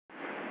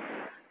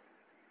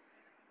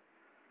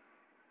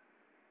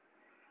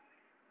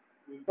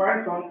we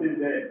find something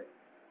there.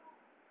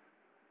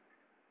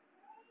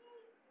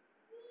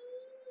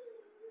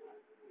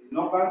 In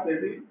Numbers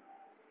 13,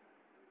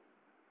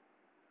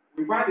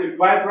 we find a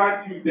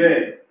vibrant youth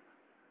there.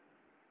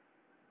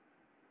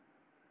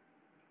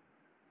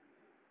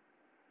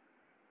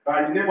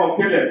 By the name of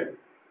Caleb.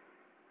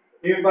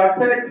 In verse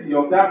 30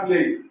 of that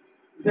place,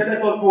 he said, let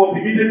us go up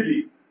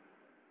immediately.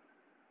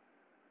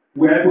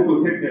 We are able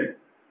to take them.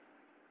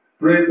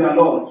 Praise the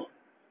Lord.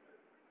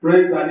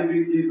 Praise the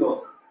living Jesus.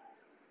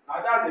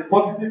 And that's a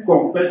positive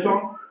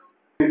confession,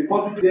 a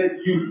positive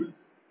youth.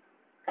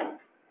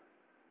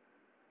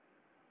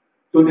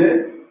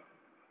 Today,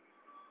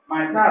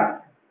 my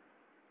task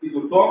is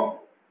to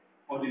talk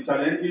on the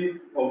challenges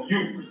of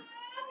youth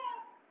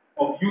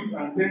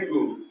and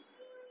singles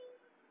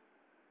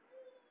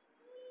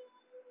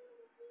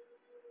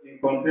in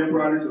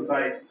contemporary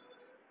society.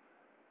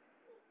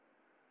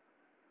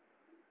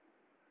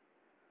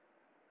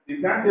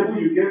 The timetable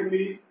you gave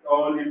me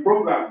or the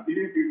program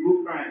didn't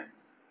include time,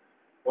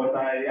 but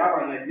I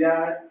have an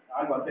idea.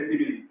 I have a 30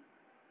 minutes.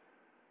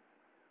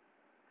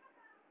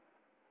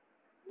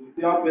 We'll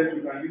see how best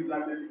we can use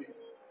that 30 minutes.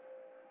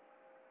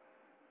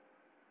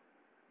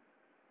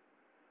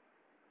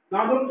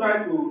 Now don't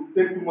try to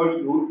take too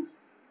much notes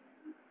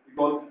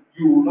because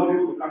you will not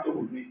be able to catch up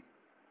with me.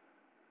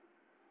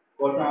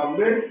 But I'll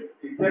make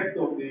a text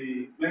of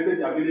the message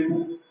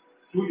available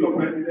through your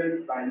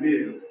president by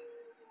mail.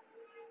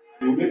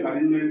 You will make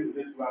arrangements to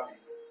make you happy.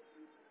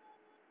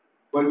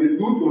 But it's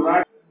good to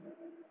write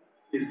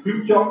a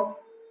scripture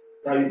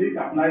that you think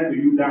applies to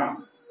you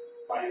down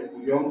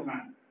with your own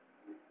hand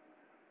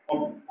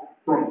up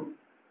front.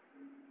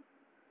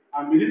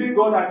 I'm believing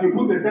God that you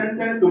put a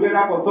sentence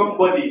together for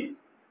somebody.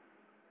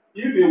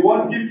 If a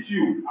word hits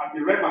you as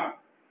a rema,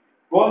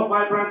 God's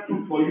vibrant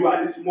truth for you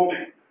at this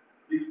moment,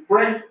 His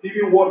fresh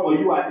living word for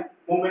you at this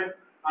moment,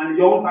 and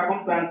your own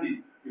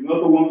circumstances, you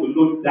also want to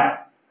note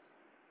that.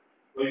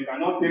 So you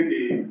cannot take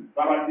a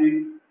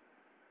verbatim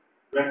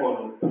record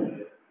of the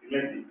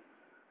message.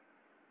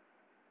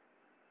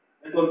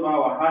 Let us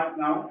bow our hearts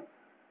now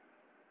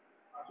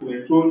as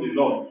we enthrone the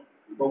Lord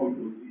before we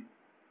proceed.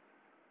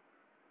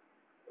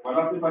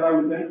 Everlasting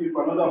Father, we thank you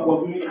for another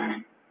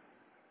opportunity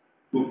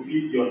to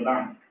feed your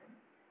lamb.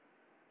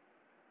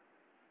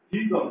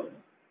 Jesus,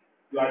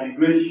 you are the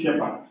great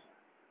shepherd.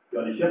 You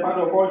are the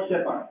shepherd of all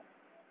shepherds.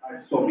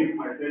 I submit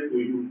myself to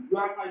you. You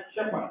are my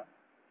shepherd.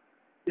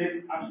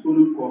 Take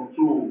absolute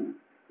control.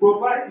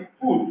 Provide the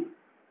food,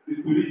 the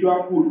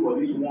spiritual food for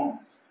these ones.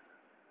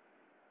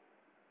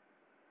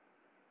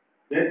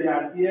 Let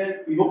their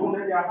ears be open,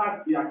 let their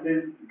hearts be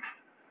attentive.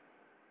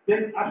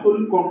 Take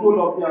absolute control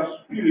of their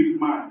spirit,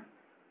 man.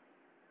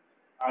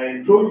 I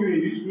enthrone you in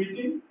this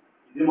meeting, in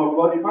the name of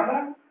God the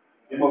Father,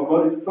 in the name of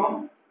God the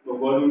Son, in the name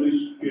of God the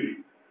Holy Spirit.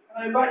 And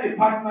I invite the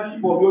partnership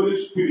of the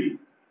Holy Spirit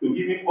to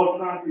give me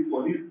utterances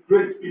for these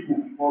great people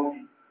before me.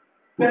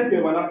 Thank you,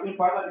 everlasting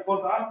Father,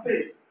 because I have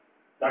faith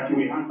that you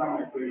will answer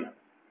my prayer.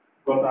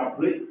 Because I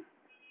pray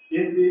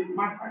in the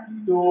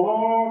majesty of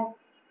all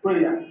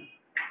prayers,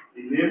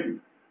 in the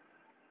name,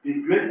 the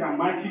great and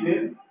mighty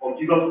name of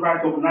Jesus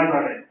Christ of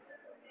Nazareth.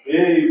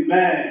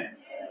 Amen.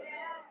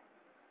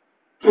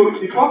 So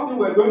the first thing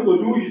we're going to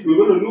do is we're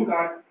going to look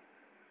at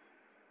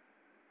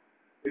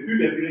a few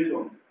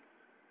definitions.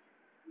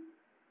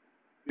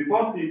 The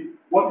first is,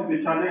 what is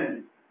the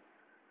challenge?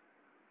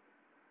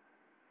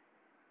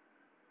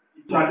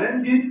 The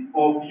challenges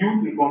of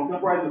youth in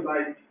contemporary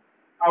society.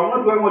 I will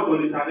not dwell much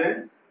on the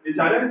challenge. The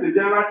challenge is a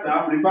general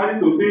term referring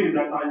to things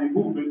that are in the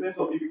book with a sense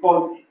of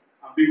difficulty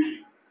and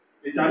victory.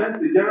 The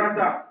challenge is a general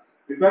term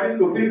referring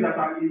to things that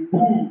are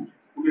improved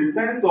with a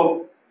sense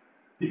of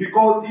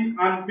difficulty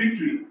and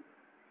victory.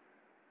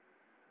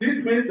 This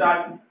means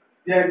that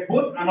there is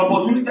both an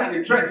opportunity and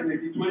a threat in a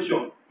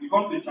situation. It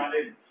becomes a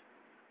challenge.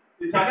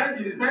 The challenge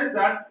in the sense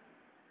that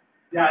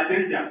there are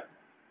dangers.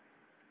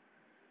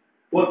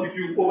 But if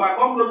you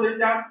overcome those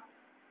dangers,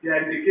 there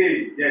is a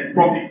gain, there is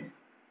profit.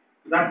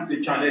 So that is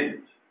the challenge.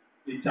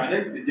 The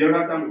challenge is the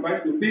general term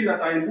referring to things that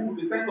are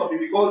improved with the sense of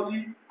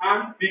difficulty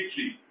and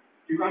victory.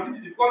 You can see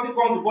the difficulty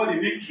comes before the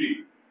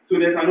victory. So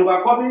there's an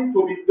overcoming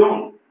to be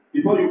done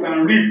before you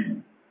can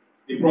reap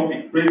the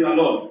profit. Praise the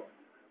Lord.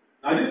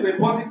 Now this is a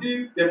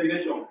positive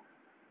definition.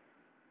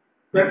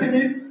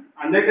 Pessimists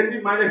and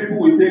negative-minded people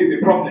will say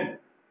it's a problem.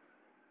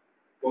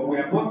 But we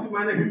are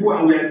positive-minded people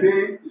and we are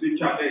saying it's a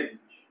challenge.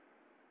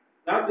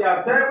 Now there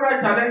are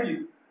several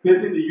challenges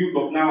facing the youth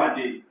of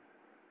nowadays.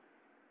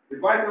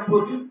 Before I can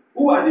proceed,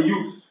 who are the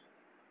youths?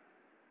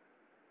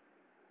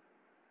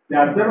 There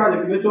are several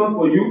definitions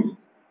for youth,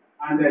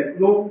 and there is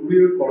no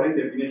real correct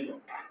definition,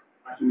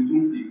 as we will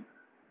soon see.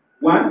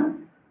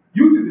 One,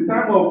 youth is the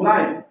time of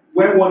life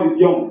when one is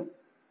young.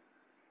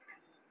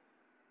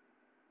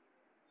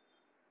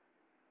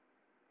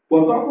 But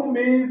often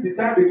means the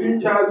time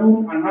between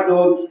childhood and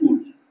adulthood.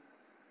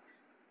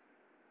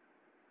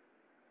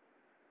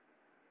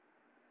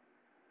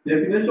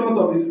 Definitions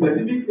of the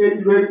specific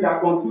age range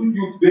that constitute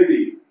youth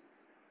vary.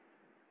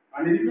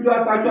 An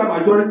individual's actual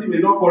majority may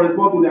not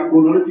correspond to their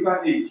chronological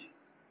age,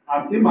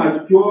 as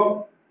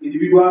immature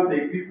individuals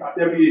exist at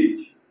every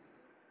age.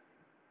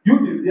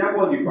 Youth is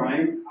therefore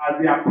defined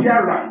as the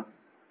appearance,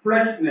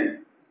 freshness,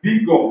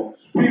 vigor,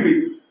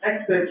 spirit,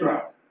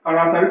 etc.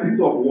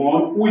 characteristics of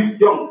one who is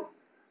young.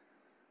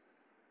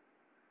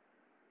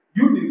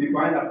 Youth is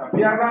defined as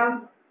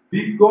appearance,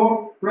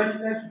 vigor,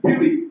 freshness,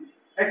 spirit,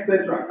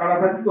 etc.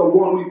 characteristics of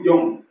one who is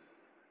young.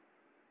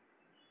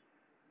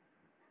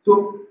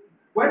 So,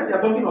 when they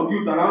are talking of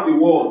youth around the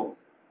world,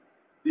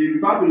 they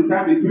refer to the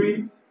time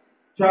between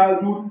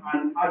childhood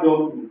and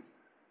adulthood.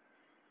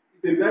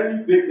 It's a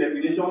very vague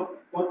definition,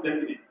 not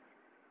definite.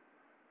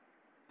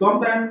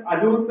 Sometimes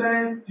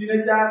adolescents,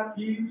 teenagers,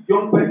 kids,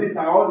 young persons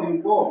are all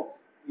involved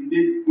in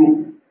this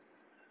group.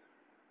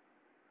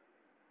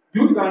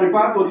 Youth can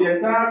refer to the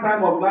entire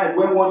time of life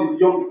when one is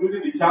young,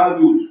 including the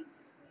childhood,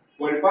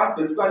 but refers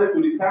specifically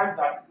to the time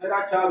that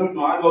neither childhood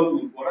nor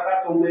adulthood, but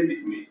rather somewhere in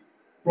between.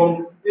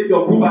 From age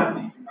of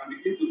puberty, you can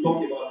begin to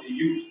talk about the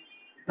youth.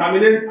 It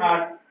terminates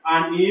at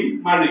and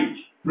in marriage.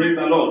 Praise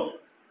the Lord.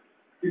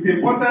 It's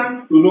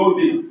important to know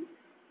this.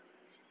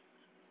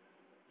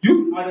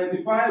 Youth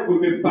identify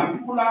with a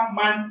particular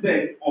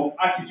mindset of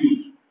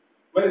attitude.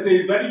 When they say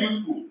it's very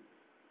useful,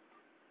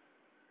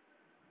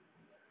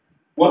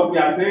 what we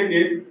are saying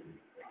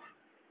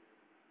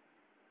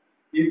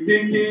is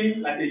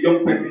thinking like a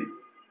young person.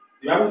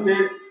 The Bible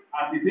says,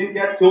 as he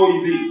thinketh, so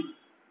is he.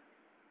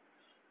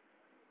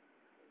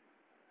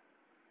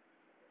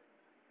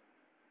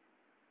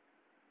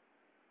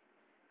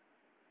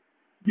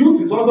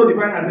 Youth is also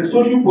defined as a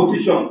social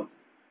position.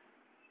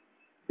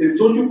 A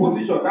social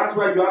position. That's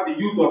why you have the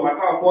youth of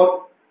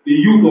Akwa, the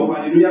youth of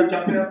Hallelujah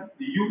Chapel,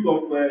 the youth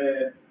of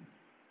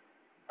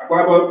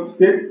Akwa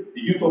State,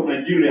 the youth of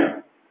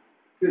Nigeria.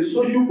 It's a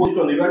social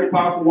position, a very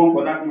powerful one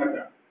for that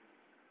matter.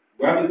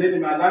 We have to say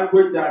in our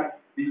language that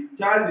the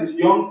child is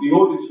young, the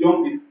old is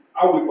young, is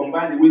how we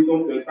combine the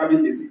wisdom to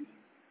establish a city.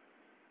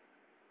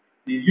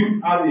 The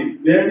youth have a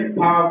very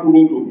powerful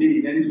role to play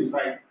in any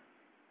society.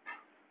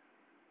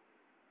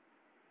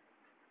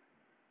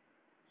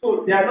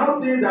 So they are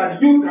not saying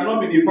that youth cannot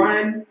be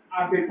defined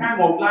as a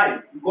time of life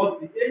because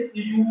the age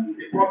issue is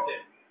a problem.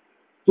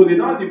 So they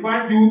now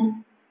define youth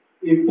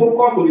in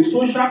focus on the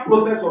social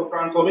process of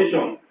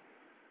transformation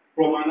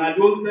from an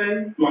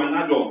adolescent to an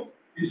adult.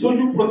 The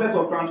social process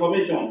of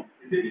transformation,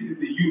 they say this is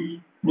the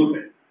youth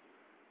process.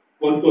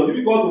 But it was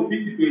difficult to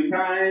fit into a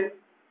time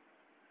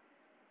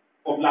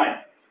of life.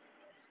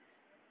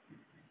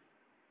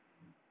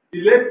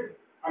 The late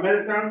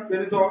American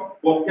Senator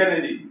Bob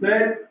Kennedy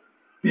said,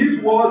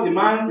 this was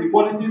demands the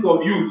qualities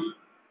of youth,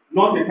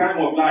 not a time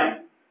of life,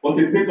 but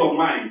a state of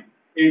mind,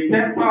 a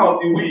temper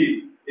of the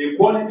will, a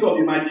quality of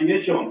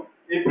imagination,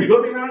 a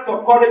predominance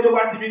of courage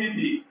over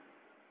timidity,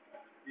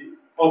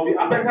 of the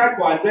appetite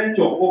for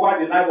adventure over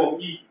the life of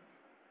Eve.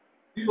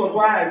 This was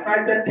why I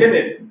cited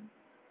Caleb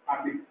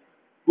as a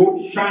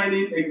good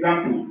shining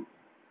example.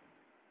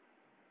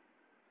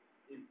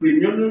 A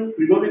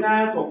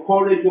predominance of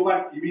courage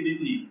over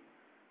timidity.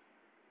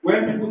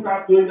 When people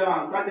start slowing down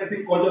and start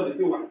getting cautious, they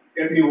say, well,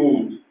 getting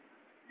old.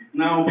 It's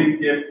now being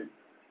careful.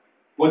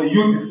 But the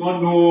youth is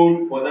not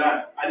known for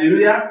that.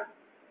 Hallelujah.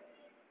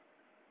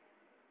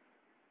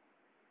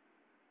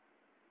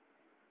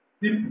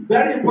 The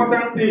very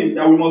important thing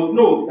that we must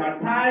know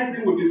that ties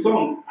in with the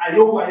song, I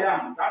Know Who I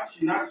Am, that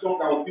Shinak song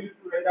that was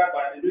beautifully rendered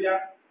by Hallelujah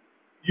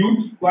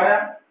Youth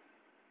Choir,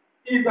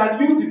 is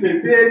that youth is a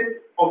state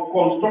of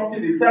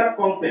constructing the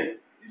self-concept.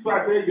 This is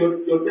why I say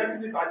your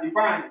destinies are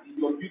defined in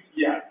your youth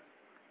years.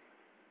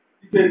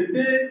 It's a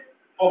state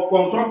of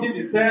constructing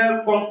the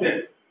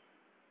self-concept.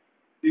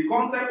 The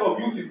concept of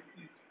youth is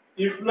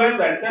influenced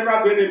by several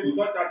variables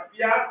such as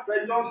fear,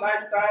 pressure,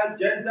 lifestyle,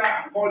 gender,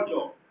 and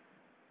culture.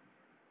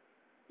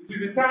 It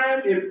is the time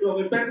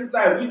of a person's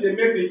life which they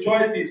make the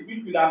choices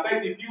which will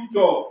affect the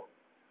future.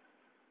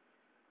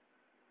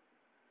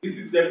 This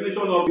is the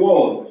definition of the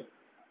word.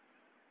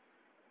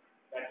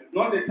 That is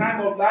not a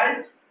time of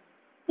life,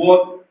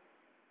 but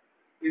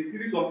a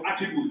series of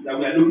attributes that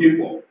we are looking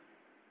for.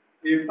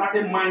 A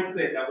certain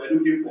mindset that we are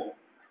looking for.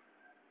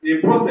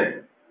 A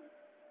process.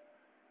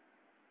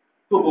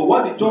 So, but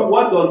what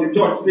does the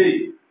church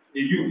say a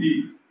youth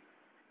is?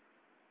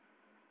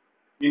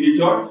 In the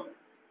church,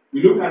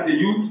 we look at the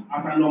youth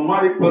as an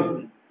unmarried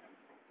person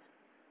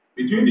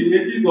between the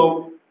ages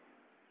of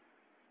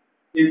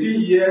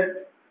 18 years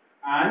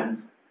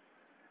and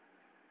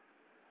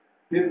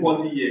say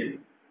 40 years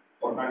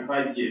or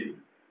 35 years.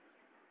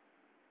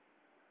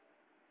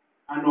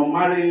 An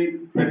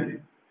unmarried person.